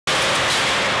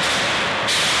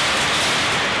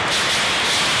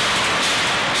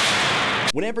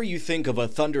Whenever you think of a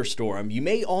thunderstorm, you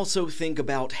may also think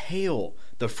about hail,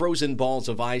 the frozen balls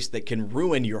of ice that can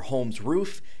ruin your home's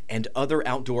roof and other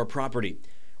outdoor property.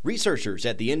 Researchers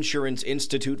at the Insurance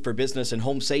Institute for Business and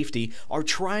Home Safety are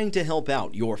trying to help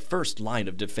out your first line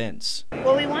of defense.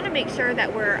 Well, we want to make sure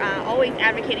that we're always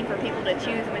advocating for people to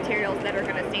choose materials that are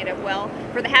going to stand up well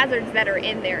for the hazards that are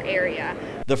in their area.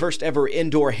 The first ever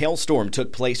indoor hailstorm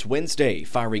took place Wednesday,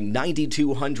 firing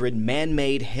 9,200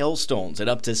 man-made hailstones at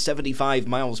up to 75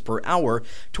 miles per hour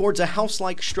towards a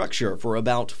house-like structure for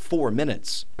about 4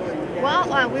 minutes.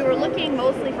 Well, we were looking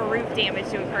mostly for roof damage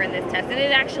to occur in this test, and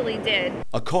it actually did.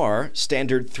 A car,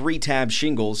 standard 3-tab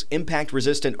shingles,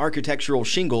 impact-resistant architectural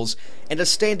shingles, and a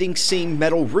standing seam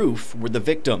metal roof were the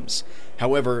victims.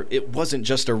 However, it wasn't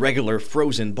just a regular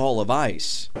frozen ball of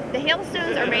ice. The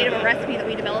hailstones are made of a recipe that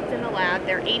we developed in the lab.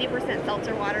 They're 80%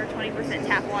 seltzer water, 20%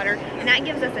 tap water, and that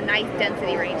gives us a nice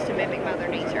density range to mimic Mother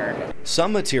Nature.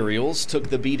 Some materials took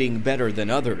the beating better than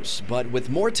others, but with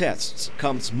more tests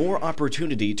comes more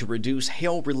opportunity to reduce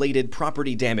hail-related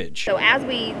property damage. So as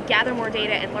we gather more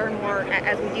data and learn more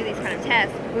as we do these kind of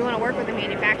tests, we want to work with the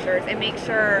manufacturers and make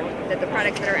sure that the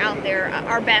products that are out there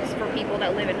are best for people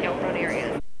that live in hail-prone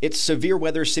areas. It's severe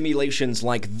weather simulations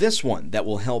like this one that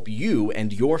will help you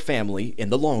and your family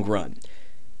in the long run.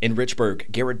 In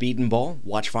Richburg, Garrett Beatonball,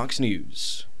 WACH Fox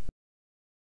News.